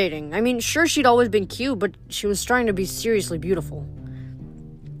intimidating. I mean, sure, she'd always been cute, but she was trying to be seriously beautiful.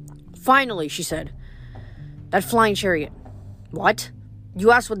 Finally, she said, that flying chariot. What?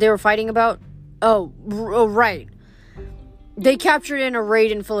 You asked what they were fighting about? Oh, right. They captured it in a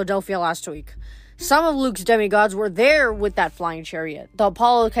raid in Philadelphia last week. Some of Luke's demigods were there with that flying chariot. The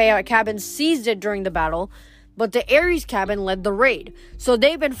Apollo cabin seized it during the battle, but the Ares cabin led the raid, so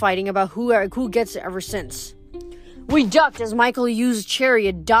they've been fighting about who gets it ever since. We ducked as Michael used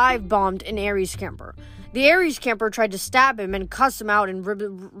chariot dive-bombed an Ares camper. The Ares camper tried to stab him and cuss him out in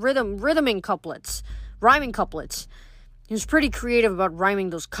rhyming couplets. He was pretty creative about rhyming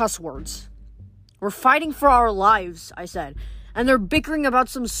those cuss words. We're fighting for our lives, I said, and they're bickering about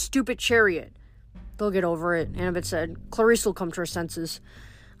some stupid chariot. They'll get over it, Annabeth said. Clarice will come to her senses.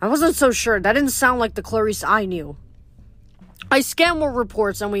 I wasn't so sure. That didn't sound like the Clarice I knew. I scanned more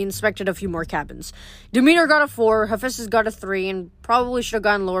reports and we inspected a few more cabins. Demeter got a 4, Hephaestus got a 3, and probably should have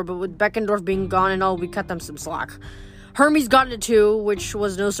gone lower, but with Beckendorf being gone and all, we cut them some slack. Hermes got a 2, which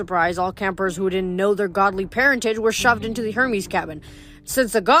was no surprise. All campers who didn't know their godly parentage were shoved into the Hermes cabin.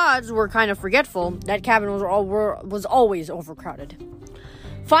 Since the gods were kind of forgetful, that cabin was always overcrowded.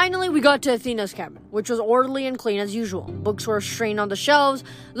 Finally, we got to Athena's cabin, which was orderly and clean as usual. Books were strained on the shelves,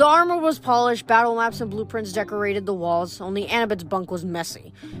 the armor was polished, battle maps and blueprints decorated the walls, only Annabeth's bunk was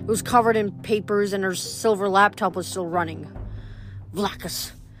messy. It was covered in papers and her silver laptop was still running.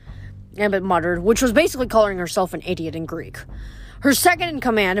 Vlacus, Annabeth muttered, which was basically calling herself an idiot in Greek. Her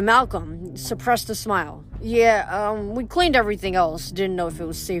second-in-command, Malcolm, suppressed a smile. We cleaned everything else, didn't know if it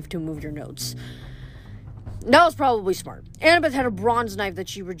was safe to move your notes. That was probably smart. Annabeth had a bronze knife that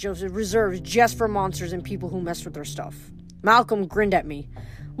she reserved just for monsters and people who messed with her stuff. Malcolm grinned at me.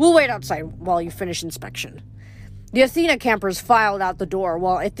 We'll wait outside while you finish inspection. The Athena campers filed out the door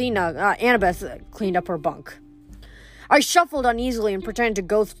while Annabeth cleaned up her bunk. I shuffled uneasily and pretended to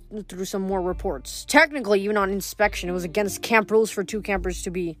go through some more reports. Technically, even on inspection, it was against camp rules for 2 campers to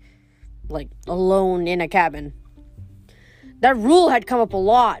be, alone in a cabin. That rule had come up a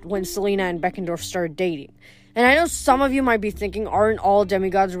lot when Selena and Beckendorf started dating. And I know some of you might be thinking, aren't all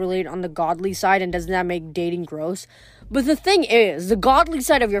demigods related on the godly side, and doesn't that make dating gross? But the thing is, the godly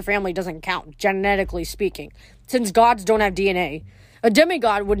side of your family doesn't count, genetically speaking, since gods don't have DNA. A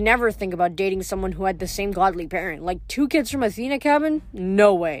demigod would never think about dating someone who had the same godly parent. 2 kids from Athena cabin?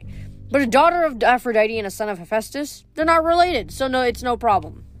 No way. But a daughter of Aphrodite and a son of Hephaestus? They're not related, so no, it's no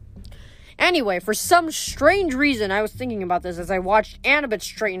problem. Anyway, for some strange reason, I was thinking about this as I watched Annabeth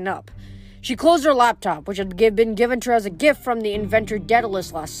straighten up. She closed her laptop, which had been given to her as a gift from the inventor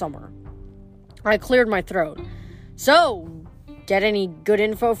Daedalus last summer. I cleared my throat. So, get any good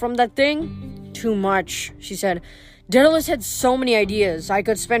info from that thing? Too much, she said. Daedalus had so many ideas. I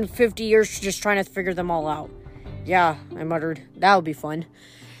could spend 50 years just trying to figure them all out. Yeah, I muttered. That would be fun.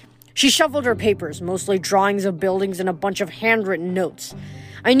 She shuffled her papers, mostly drawings of buildings and a bunch of handwritten notes.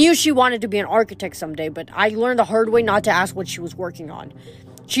 I knew she wanted to be an architect someday, but I learned the hard way not to ask what she was working on.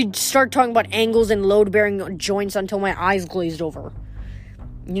 She'd start talking about angles and load-bearing joints until my eyes glazed over.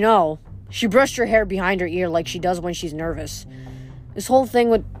 She brushed her hair behind her ear like she does when she's nervous. This whole thing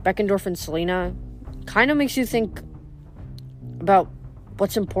with Beckendorf and Selena kind of makes you think about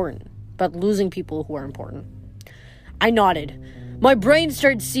what's important, about losing people who are important. I nodded. My brain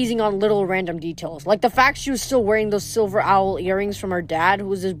started seizing on little random details, like the fact she was still wearing those silver owl earrings from her dad, who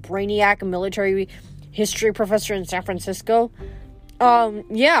was this brainiac military history professor in San Francisco.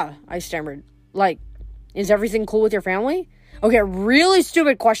 Yeah, I stammered. Is everything cool with your family? Okay, really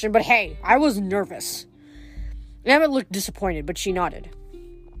stupid question, but hey, I was nervous. Emma looked disappointed, but she nodded.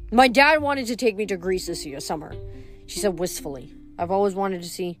 My dad wanted to take me to Greece this summer, she said wistfully. I've always wanted to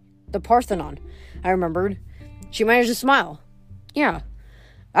see the Parthenon, I remembered. She managed to smile. Yeah,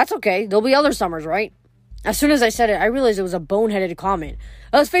 that's okay. There'll be other summers, right? As soon as I said it, I realized it was a boneheaded comment.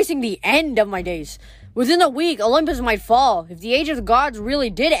 I was facing the end of my days. Within a week, Olympus might fall. If the age of the gods really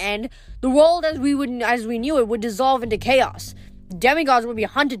did end, the world as we knew it would dissolve into chaos. Demigods would be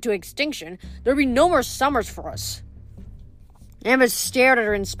hunted to extinction. There would be no more summers for us. Emma stared at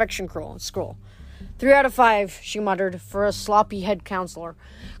her inspection scroll. 3 out of 5, she muttered, for a sloppy head counselor.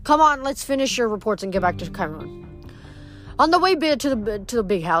 Come on, let's finish your reports and get back to Chiron. On the way to the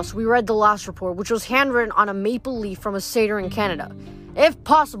big house, we read the last report, which was handwritten on a maple leaf from a satyr in Canada. If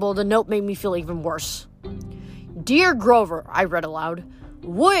possible, the note made me feel even worse. Dear Grover, I read aloud.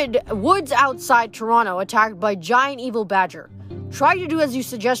 Woods outside Toronto attacked by giant evil badger. Try to do as you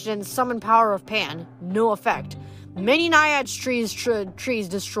suggested and summon power of Pan. No effect. Many naiads trees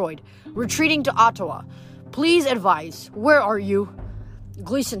destroyed. Retreating to Ottawa. Please advise. Where are you?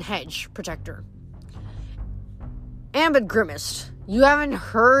 Gleason Hedge, Protector. Ambit grimaced. You haven't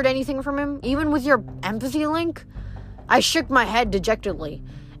heard anything from him, even with your empathy link? I shook my head dejectedly.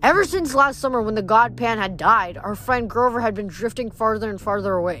 Ever since last summer when the god Pan had died, our friend Grover had been drifting farther and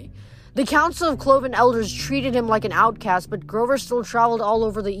farther away. The Council of Cloven Elders treated him like an outcast, but Grover still traveled all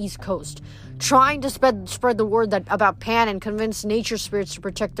over the East Coast, trying to spread the word about Pan and convince nature spirits to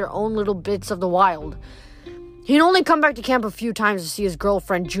protect their own little bits of the wild. He'd only come back to camp a few times to see his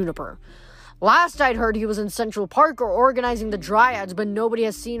girlfriend Juniper. Last I'd heard, he was in Central Park or organizing the Dryads, but nobody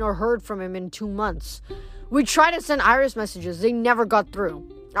has seen or heard from him in 2 months. We tried to send Iris messages. They never got through.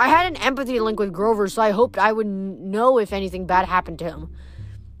 I had an empathy link with Grover, so I hoped I would know if anything bad happened to him.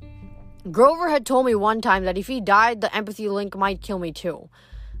 Grover had told me one time that if he died, the empathy link might kill me too,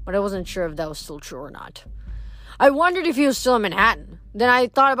 but I wasn't sure if that was still true or not. I wondered if he was still in Manhattan. Then I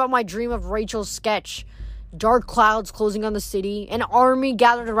thought about my dream of Rachel's sketch. Dark clouds closing on the city. An army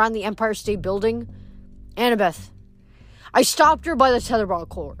gathered around the Empire State Building. Annabeth. I stopped her by the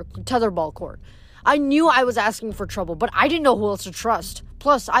tetherball court. I knew I was asking for trouble, but I didn't know who else to trust.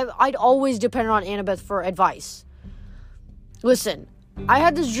 Plus, I'd always depended on Annabeth for advice. Listen, I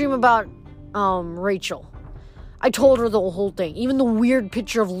had this dream about, Rachel. I told her the whole thing, even the weird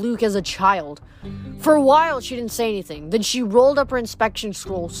picture of Luke as a child. For a while, she didn't say anything. Then she rolled up her inspection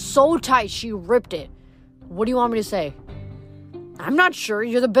scroll so tight she ripped it. What do you want me to say? I'm not sure.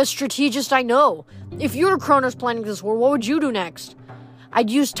 You're the best strategist I know. If you were Kronos planning this war, what would you do next?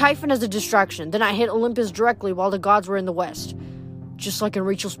 I'd use Typhon as a distraction. Then I hit Olympus directly while the gods were in the west. Just like in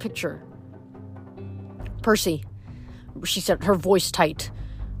Rachel's picture. Percy, she said, her voice tight.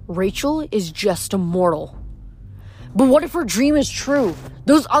 Rachel is just a mortal. But what if her dream is true?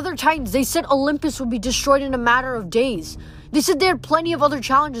 Those other Titans, they said Olympus would be destroyed in a matter of days. They said they had plenty of other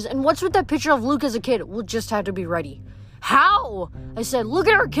challenges. And what's with that picture of Luke as a kid? We'll just have to be ready. How? I said, look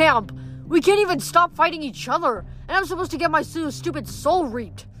at our camp. We can't even stop fighting each other. And I'm supposed to get my stupid soul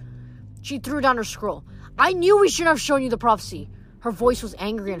reaped. She threw down her scroll. I knew we shouldn't have shown you the prophecy. Her voice was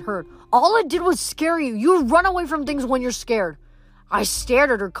angry and hurt. All it did was scare you. You run away from things when you're scared. I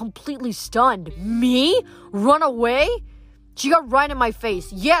stared at her, completely stunned. Me? Run away? She got right in my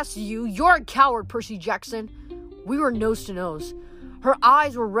face. Yes, you're a coward, Percy Jackson. We were nose to nose. Her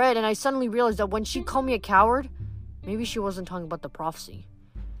eyes were red, and I suddenly realized that when she called me a coward, maybe she wasn't talking about the prophecy.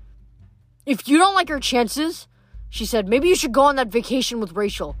 If you don't like her chances, she said, maybe you should go on that vacation with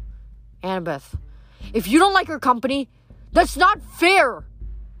Rachel. Annabeth. If you don't like her company, that's not fair.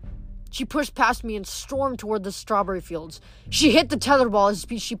 She pushed past me and stormed toward the strawberry fields. She hit the tetherball as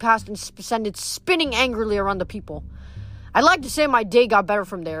she passed and sent it spinning angrily around the people. I'd like to say my day got better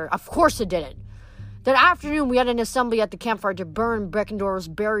from there. Of course it didn't. That afternoon, we had an assembly at the campfire to burn Beckendorf's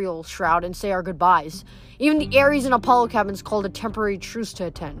burial shroud and say our goodbyes. Even the Ares and Apollo cabins called a temporary truce to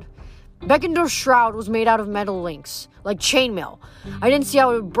attend. Beckendorf's shroud was made out of metal links, like chainmail. I didn't see how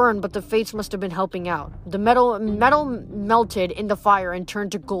it would burn, but the fates must have been helping out. The metal melted in the fire and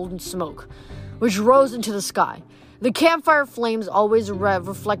turned to golden smoke, which rose into the sky. The campfire flames always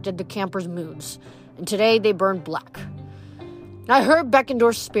reflected the campers' moods, and today they burned black. I heard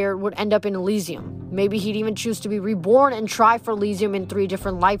Beckendorf's spirit would end up in Elysium. Maybe he'd even choose to be reborn and try for Elysium in 3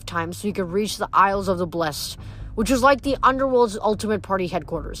 different lifetimes so he could reach the Isles of the Blessed, which was like the underworld's ultimate party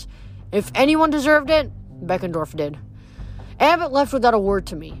headquarters. If anyone deserved it, Beckendorf did. Abbott left without a word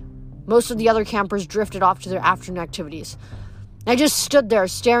to me. Most of the other campers drifted off to their afternoon activities. I just stood there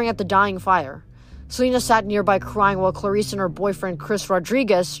staring at the dying fire. Selena sat nearby crying while Clarice and her boyfriend Chris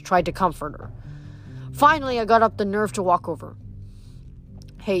Rodriguez tried to comfort her. Finally, I got up the nerve to walk over.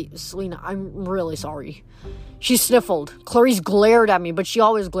 Hey, Selena, I'm really sorry. She sniffled. Clarice glared at me, but she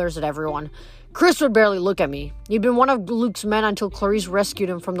always glares at everyone. Chris would barely look at me. He'd been one of Luke's men until Clarice rescued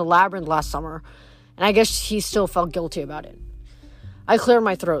him from the labyrinth last summer, and I guess he still felt guilty about it. I cleared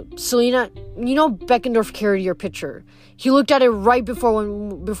my throat. Selena, you know Beckendorf carried your picture. He looked at it right before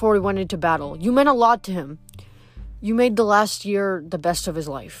we went into battle. You meant a lot to him. You made the last year the best of his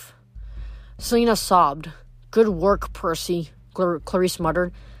life. Selena sobbed. Good work, Percy, Clarice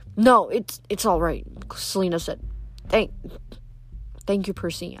muttered. No, it's all right, Selena said. Thank you,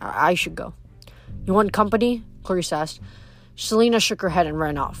 Percy. I should go. You want company? Clarice asked. Selena shook her head and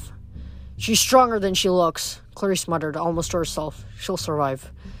ran off. She's stronger than she looks, Clarice muttered, almost to herself. She'll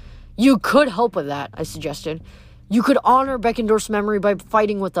survive. You could help with that, I suggested. You could honor Beckendorf's memory by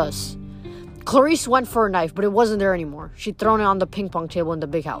fighting with us. Clarice went for a knife, but it wasn't there anymore. She'd thrown it on the ping pong table in the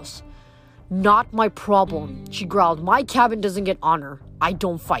big house. Not my problem, she growled. My cabin doesn't get honor. I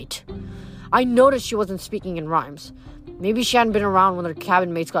don't fight. I noticed she wasn't speaking in rhymes. Maybe she hadn't been around when her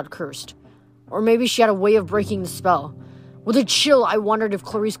cabin mates got cursed. Or maybe she had a way of breaking the spell. With a chill, I wondered if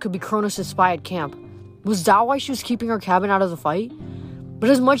Clarice could be Kronos' spy at camp. Was that why she was keeping her cabin out of the fight? But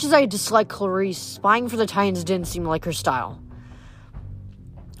as much as I disliked Clarice, spying for the Titans didn't seem like her style.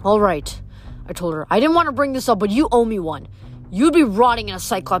 All right, I told her. I didn't want to bring this up, but you owe me one. You'd be rotting in a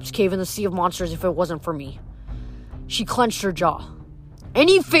Cyclops cave in the Sea of Monsters if it wasn't for me. She clenched her jaw.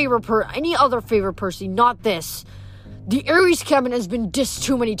 Any other favor, Percy, not this. The Ares cabin has been dissed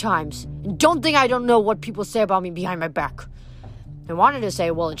too many times. And don't think I don't know what people say about me behind my back. I wanted to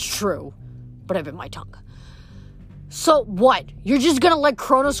say, well, it's true. But I bit my tongue. So what? You're just gonna let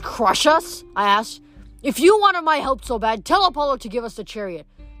Kronos crush us? I asked. If you wanted my help so bad, tell Apollo to give us the chariot.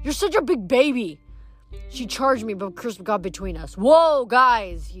 You're such a big baby. She charged me, but Chris got between us. Whoa,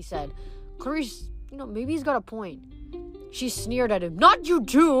 guys, he said. Clarice, maybe he's got a point. She sneered at him. Not you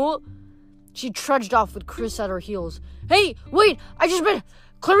too. She trudged off with Chris at her heels. Hey, wait, I just been...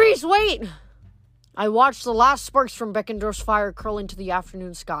 Clarice, wait! I watched the last sparks from Beckendorf's fire curl into the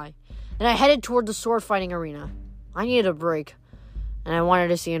afternoon sky, and I headed toward the sword fighting arena. I needed a break, and I wanted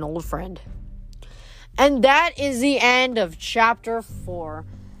to see an old friend. And that is the end of chapter 4.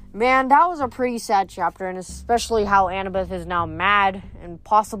 Man, that was a pretty sad chapter, and especially how Annabeth is now mad and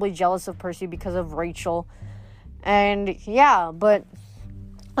possibly jealous of Percy because of Rachel. And yeah, but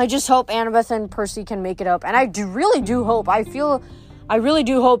I just hope Annabeth and Percy can make it up. And I really do hope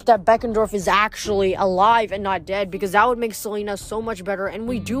that Beckendorf is actually alive and not dead, because that would make Selena so much better. And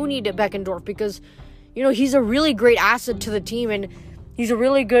we do need Beckendorf because, he's a really great asset to the team, and he's a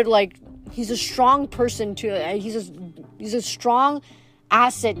really good, he's a strong person he's a strong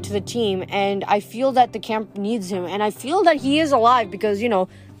asset to the team, and I feel that the camp needs him, and I feel that he is alive because,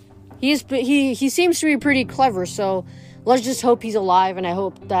 he seems to be pretty clever, so let's just hope he's alive, and I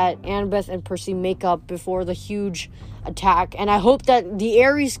hope that Annabeth and Percy make up before the huge attack, and I hope that the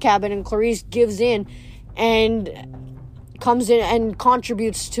Ares cabin and Clarice gives in and comes in and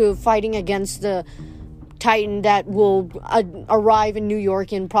contributes to fighting against the Titan that will arrive in New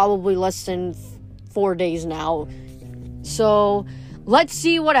York in probably less than 4 days now. So let's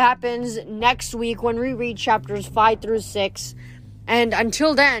see what happens next week when we read chapters 5 through 6. And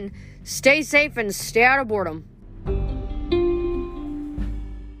until then, stay safe and stay out of boredom.